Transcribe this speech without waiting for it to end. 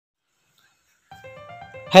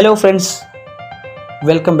Hello friends,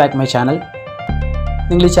 welcome back my channel.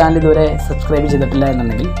 നിങ്ങൾ ഈ channel ഇതുവരെ സബ്സ്ക്രൈബ് ചെയ്തിട്ടില്ല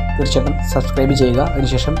എന്നുണ്ടെങ്കിൽ തീർച്ചയായിട്ടും സബ്സ്ക്രൈബ് ചെയ്യുക.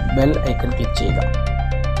 അതിനുശേഷം ബെൽ ഐക്കൺ ക്ലിക്ക് ചെയ്യുക.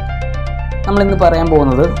 നമ്മളിന്ന് പറയാൻ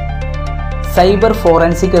പോകുന്നത് സൈബർ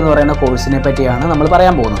ഫോറൻസിക് എന്ന് പറയുന്ന കോഴ്സിനെ പറ്റിയാണ് നമ്മൾ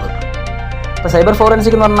പറയാൻ പോകുന്നത്. അപ്പോൾ സൈബർ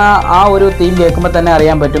ഫോറൻസിക് എന്ന് പറഞ്ഞാൽ ആ ഒരു തീം കേൾക്കുമ്പോൾ തന്നെ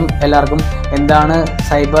അറിയാൻ പറ്റും എല്ലാവർക്കും എന്താണ്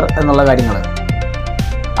സൈബർ എന്നുള്ള കാര്യങ്ങൾ.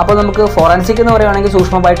 അപ്പോൾ നമുക്ക് ഫോറൻസിക് എന്ന് പറയുകയാണെങ്കിൽ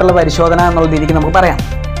സൂക്ഷ്മമായിട്ടുള്ള പരിശോധന എന്നുള്ള രീതിക്ക് നമുക്ക് പറയാം.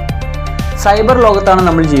 സൈബർ ലോകത്താണ്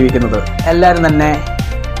നമ്മൾ ജീവിക്കുന്നത്. എല്ലാവരും തന്നെ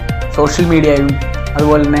സോഷ്യൽ മീഡിയയും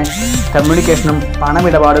അതുപോലെ തന്നെ കമ്മ്യൂണിക്കേഷനും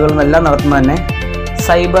പണമിടപാടുകളും എല്ലാം നടത്തുന്നത് തന്നെ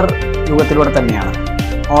സൈബർ യുഗത്തിലൂടെ തന്നെയാണ്.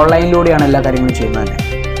 ഓൺലൈനിലൂടെയാണ് എല്ലാ കാര്യങ്ങളും ചെയ്യുന്നത് തന്നെ.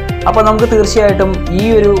 അപ്പോൾ നമുക്ക് തീർച്ചയായിട്ടും ഈ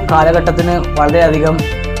ഒരു കാലഘട്ടത്തിന് വളരെയധികം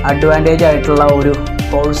അഡ്വാൻറ്റേജ് ആയിട്ടുള്ള ഒരു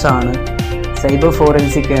കോഴ്സാണ് സൈബർ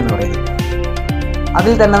ഫോറൻസിക് എന്ന് പറയുന്നത്.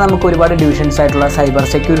 അതിൽ തന്നെ നമുക്ക് ഒരുപാട് ഡിവിഷൻസ് ആയിട്ടുള്ള cyber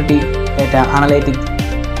security, data അനലൈറ്റിക്സ്,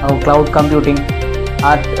 cloud computing,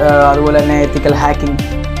 അതുപോലെ തന്നെ എത്തിക്കൽ ഹാക്കിംഗ്,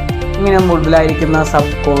 ഇങ്ങനെ മുതലായിരിക്കുന്ന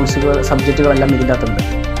സബ്ജക്റ്റുകളെല്ലാം ഇതിൻ്റെ അകത്തുണ്ട്.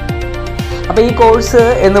 അപ്പോൾ ഈ കോഴ്സ്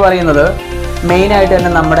എന്ന് പറയുന്നത് മെയിനായിട്ട്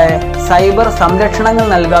തന്നെ നമ്മുടെ സൈബർ സംരക്ഷണങ്ങൾ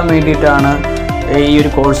നൽകാൻ വേണ്ടിയിട്ടാണ് ഈ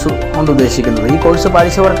ഒരു കോഴ്സ് കൊണ്ട് ഉദ്ദേശിക്കുന്നത്. ഈ കോഴ്സ്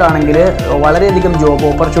പഠിച്ചവർക്കാണെങ്കിൽ വളരെയധികം ജോബ്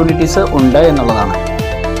ഓപ്പർച്യൂണിറ്റീസ് ഉണ്ട് എന്നുള്ളതാണ്.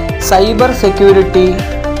 സൈബർ സെക്യൂരിറ്റി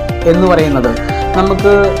എന്ന് പറയുന്നത്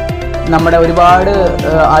നമുക്ക് നമ്മുടെ ഒരുപാട്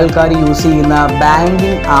ആൾക്കാർ യൂസ് ചെയ്യുന്ന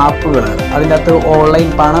ബാങ്കിങ് ആപ്പുകൾ, അതിൻ്റെ അകത്ത് ഓൺലൈൻ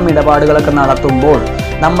പണമിടപാടുകളൊക്കെ നടത്തുമ്പോൾ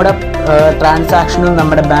നമ്മുടെ ട്രാൻസാക്ഷനും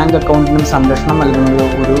നമ്മുടെ ബാങ്ക് അക്കൗണ്ടിനും സംരക്ഷണം നൽകുന്നത്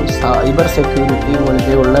ഒരു സൈബർ സെക്യൂരിറ്റി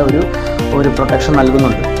പോലത്തെയുള്ള ഒരു പ്രൊട്ടക്ഷൻ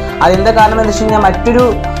നൽകുന്നുണ്ട്. അതെന്താ കാരണം എന്ന് വെച്ച് കഴിഞ്ഞാൽ മറ്റൊരു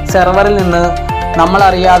സെർവറിൽ നിന്ന്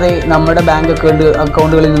നമ്മളറിയാതെ നമ്മുടെ ബാങ്ക്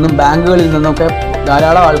അക്കൗണ്ടുകളിൽ നിന്നും ബാങ്കുകളിൽ നിന്നൊക്കെ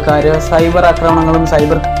ധാരാളം ആൾക്കാർ സൈബർ ആക്രമണങ്ങളും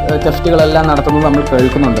സൈബർ തെഫ്റ്റുകളെല്ലാം നടത്തുന്നത് നമ്മൾ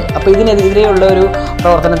കേൾക്കുന്നുണ്ട്. അപ്പോൾ ഇതിനെതിരെയുള്ള ഒരു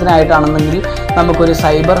പ്രവർത്തനത്തിനായിട്ടാണെന്നെങ്കിൽ നമുക്കൊരു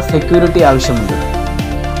സൈബർ സെക്യൂരിറ്റി ആവശ്യമുണ്ട്.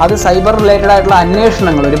 അത് സൈബർ റിലേറ്റഡ് ആയിട്ടുള്ള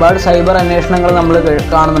അന്വേഷണങ്ങൾ, ഒരുപാട് സൈബർ അന്വേഷണങ്ങൾ നമ്മൾ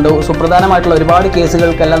കാണുന്നുണ്ട്. സുപ്രധാനമായിട്ടുള്ള ഒരുപാട്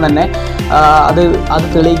കേസുകൾക്കെല്ലാം തന്നെ അത്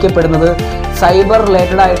തെളിയിക്കപ്പെടുന്നത് സൈബർ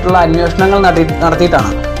റിലേറ്റഡ് ആയിട്ടുള്ള അന്വേഷണങ്ങൾ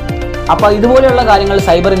നടത്തിയിട്ടാണ്. അപ്പോൾ ഇതുപോലെയുള്ള കാര്യങ്ങൾ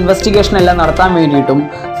സൈബർ ഇൻവെസ്റ്റിഗേഷൻ എല്ലാം നടത്താൻ വേണ്ടിയിട്ടും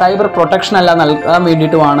സൈബർ പ്രൊട്ടക്ഷൻ എല്ലാം നൽകാൻ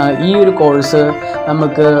വേണ്ടിയിട്ടുമാണ് ഈ ഒരു കോഴ്സ്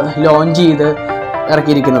നമുക്ക് ലോഞ്ച് ചെയ്ത്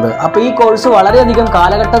ഇറക്കിയിരിക്കുന്നത്. അപ്പോൾ ഈ കോഴ്സ് വളരെയധികം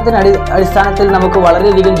കാലഘട്ടത്തിന് അടിസ്ഥാനത്തിൽ നമുക്ക്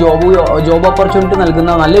വളരെയധികം ജോബ് ഓപ്പർച്യൂണിറ്റി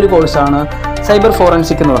നൽകുന്ന നല്ലൊരു കോഴ്സാണ് സൈബർ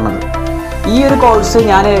ഫോറൻസിക് എന്ന് പറയുന്നത്. ഈ ഒരു കോഴ്സ്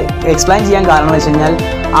ഞാൻ എക്സ്പ്ലെയിൻ ചെയ്യാൻ കാരണം എന്ന് വെച്ച് കഴിഞ്ഞാൽ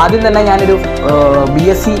ആദ്യം തന്നെ ഞാനൊരു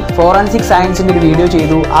BSc ഫോറൻസിക് സയൻസിൻ്റെ ഒരു വീഡിയോ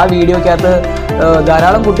ചെയ്തു. ആ വീഡിയോക്കകത്ത്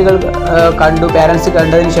ധാരാളം കുട്ടികൾ കണ്ടു. പാരൻസ്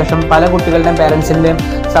കണ്ടതിന് ശേഷം പല കുട്ടികളുടെയും പാരൻസിൻ്റെയും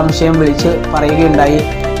സംശയം വിളിച്ച് പറയുകയുണ്ടായി,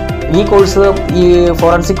 ഈ കോഴ്സ് ഈ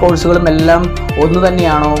ഫോറൻസിക് കോഴ്സുകളും എല്ലാം ഒന്ന്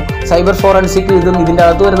തന്നെയാണോ, സൈബർ ഫോറൻസിക് ഇതും ഇതിൻ്റെ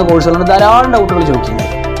അകത്ത് വരുന്ന കോഴ്സുകളുണ്ട്, ധാരാളം ഡൗട്ടുകൾ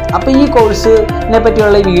ചോദിക്കുന്നുണ്ട്. അപ്പോൾ ഈ കോഴ്സിനെ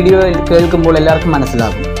പറ്റിയുള്ള ഈ വീഡിയോ കേൾക്കുമ്പോൾ എല്ലാവർക്കും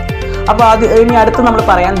മനസ്സിലാകും. അപ്പോൾ ഇനി അടുത്ത് നമ്മൾ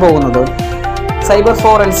പറയാൻ പോകുന്നത് സൈബർ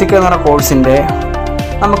ഫോറൻസിക് എന്ന് പറഞ്ഞ കോഴ്സിൻ്റെ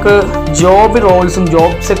നമുക്ക് ജോബ് റോൾസും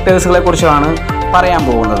ജോബ് സെക്ടേഴ്സുകളെ കുറിച്ചാണ് പറയാൻ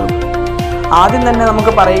പോകുന്നത്. ആദ്യം തന്നെ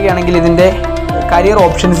നമുക്ക് പറയുകയാണെങ്കിൽ ഇതിൻ്റെ കരിയർ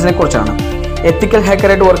ഓപ്ഷൻസിനെ കുറിച്ചാണ്. എത്തിക്കൽ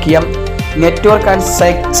ഹാക്കറായിട്ട് വർക്ക് ചെയ്യാം, നെറ്റ്വർക്ക് ആൻഡ്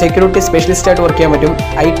സെക്യൂരിറ്റി സ്പെഷ്യലിസ്റ്റായിട്ട് വർക്ക് ചെയ്യാൻ പറ്റും,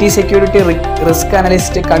 IT security risk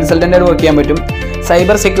analyst കൺസൾട്ടൻ്റായിട്ട് work ചെയ്യാൻ പറ്റും,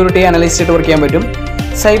 സൈബർ സെക്യൂരിറ്റി അനലിസ്റ്റായിട്ട് വർക്ക് ചെയ്യാൻ പറ്റും,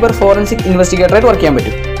 സൈബർ ഫോറൻസിക് ഇൻവെസ്റ്റിഗേറ്ററായിട്ട് വർക്ക് ചെയ്യാൻ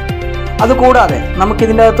പറ്റും. അതുകൂടാതെ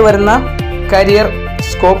നമുക്കിതിൻ്റെ അകത്ത് വരുന്ന കരിയർ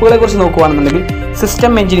സ്കോപ്പുകളെ കുറിച്ച് നോക്കുകയാണെന്നുണ്ടെങ്കിൽ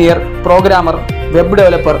system engineer, programmer, web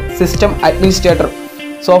developer, system administrator,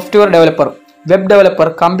 software developer, web developer,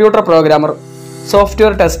 computer programmer,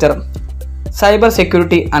 software tester, cyber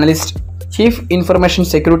security analyst, chief information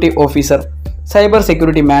security officer, cyber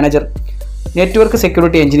security manager, network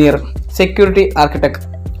security engineer, security architect,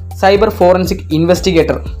 cyber forensic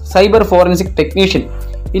investigator, cyber forensic technician,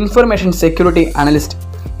 information security analyst,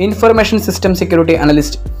 information system security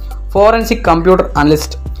analyst, forensic computer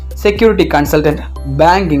analyst, security consultant,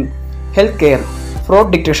 banking, health care,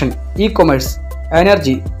 fraud detection, e-commerce,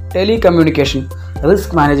 energy, telecommunication,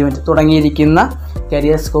 risk management തുടങ്ങിയിരിക്കുന്ന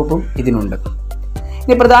career സ്കോപ്പും ഇതിനുണ്ട്.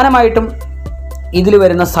 ഇനി പ്രധാനമായിട്ടും ഇതിൽ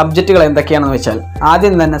വരുന്ന സബ്ജക്റ്റുകൾ എന്തൊക്കെയാണെന്ന് വെച്ചാൽ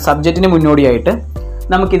ആദ്യം തന്നെ സബ്ജക്റ്റിന് മുന്നോടിയായിട്ട്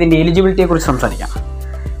നമുക്കിതിൻ്റെ എലിജിബിലിറ്റിയെക്കുറിച്ച് സംസാരിക്കാം.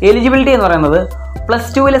 എലിജിബിലിറ്റി എന്ന് പറയുന്നത്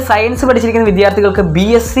 +2 സയൻസ് പഠിച്ചിരിക്കുന്ന വിദ്യാർത്ഥികൾക്ക്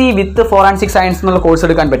BSc വിത്ത് ഫോറൻസിക് സയൻസ് എന്നുള്ള കോഴ്സ്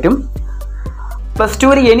എടുക്കാൻ പറ്റും.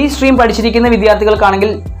 +2 എനി സ്ട്രീം പഠിച്ചിരിക്കുന്ന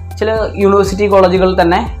വിദ്യാർത്ഥികൾക്കാണെങ്കിൽ ചില യൂണിവേഴ്സിറ്റി കോളേജുകളിൽ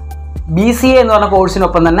തന്നെ BCA എന്ന് പറഞ്ഞ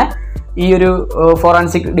കോഴ്സിനൊപ്പം തന്നെ ഈ ഒരു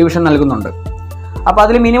ഫോറൻസിക് ഡിവിഷൻ നൽകുന്നുണ്ട്. അപ്പോൾ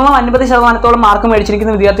അതിൽ മിനിമം 50% മാർക്ക്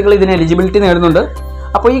മേടിച്ചിരിക്കുന്ന വിദ്യാർത്ഥികൾ ഇതിന് എലിജിബിലിറ്റി നേടുന്നുണ്ട്.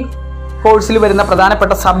 അപ്പോൾ ഈ കോഴ്സിൽ വരുന്ന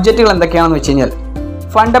പ്രധാനപ്പെട്ട സബ്ജക്റ്റുകൾ എന്തൊക്കെയാണെന്ന് വെച്ച് കഴിഞ്ഞാൽ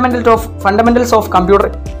fundamentals of computer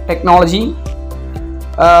technology,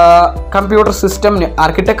 computer system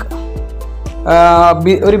architect,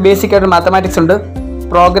 ഒരു ബേസിക് ആയിട്ട് മാത്തമാറ്റിക്സ് ഉണ്ട്,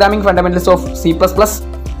 programming fundamentals of C++,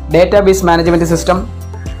 database management system,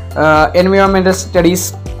 environmental studies,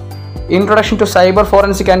 Introduction to Cyber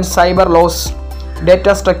Forensic and Cyber Laws,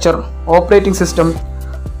 Data Structure, Operating System,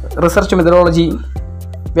 Research Methodology,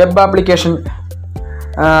 Web Application,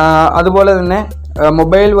 അതുപോലെ തന്നെ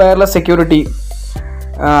mobile wireless security,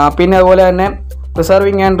 പിന്നെ അതുപോലെ തന്നെ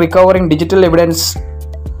preserving and recovering digital evidence,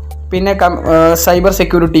 പിന്നെ cyber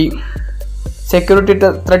security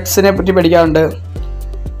ത്രെഡ്സിനെ പറ്റി പഠിക്കാറുണ്ട്,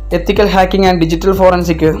 എത്തിക്കൽ hacking and digital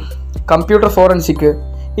forensic, computer forensic.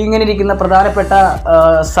 ഇങ്ങനെ ഇരിക്കുന്ന പ്രധാനപ്പെട്ട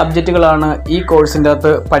സബ്ജക്റ്റുകളാണ് ഈ കോഴ്സിൻ്റെ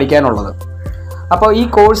അകത്ത് പഠിക്കാനുള്ളത്. അപ്പോൾ ഈ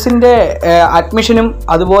കോഴ്സിൻ്റെ അഡ്മിഷനും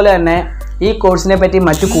അതുപോലെ തന്നെ ഈ കോഴ്സിനെ പറ്റി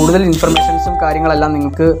മറ്റു കൂടുതൽ ഇൻഫർമേഷൻസും കാര്യങ്ങളെല്ലാം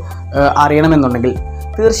നിങ്ങൾക്ക് അറിയണമെന്നുണ്ടെങ്കിൽ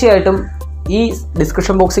തീർച്ചയായിട്ടും ഈ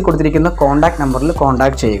ഡിസ്ക്രിപ്ഷൻ ബോക്സിൽ കൊടുത്തിരിക്കുന്ന കോൺടാക്റ്റ് നമ്പറിൽ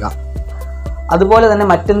കോൺടാക്റ്റ് ചെയ്യുക. അതുപോലെ തന്നെ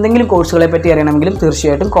മറ്റെന്തെങ്കിലും കോഴ്സുകളെ പറ്റി അറിയണമെങ്കിലും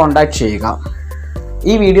തീർച്ചയായിട്ടും കോൺടാക്റ്റ് ചെയ്യുക.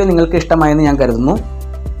 ഈ വീഡിയോ നിങ്ങൾക്ക് ഇഷ്ടമായെന്ന് ഞാൻ കരുതുന്നു.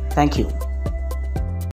 Thank you.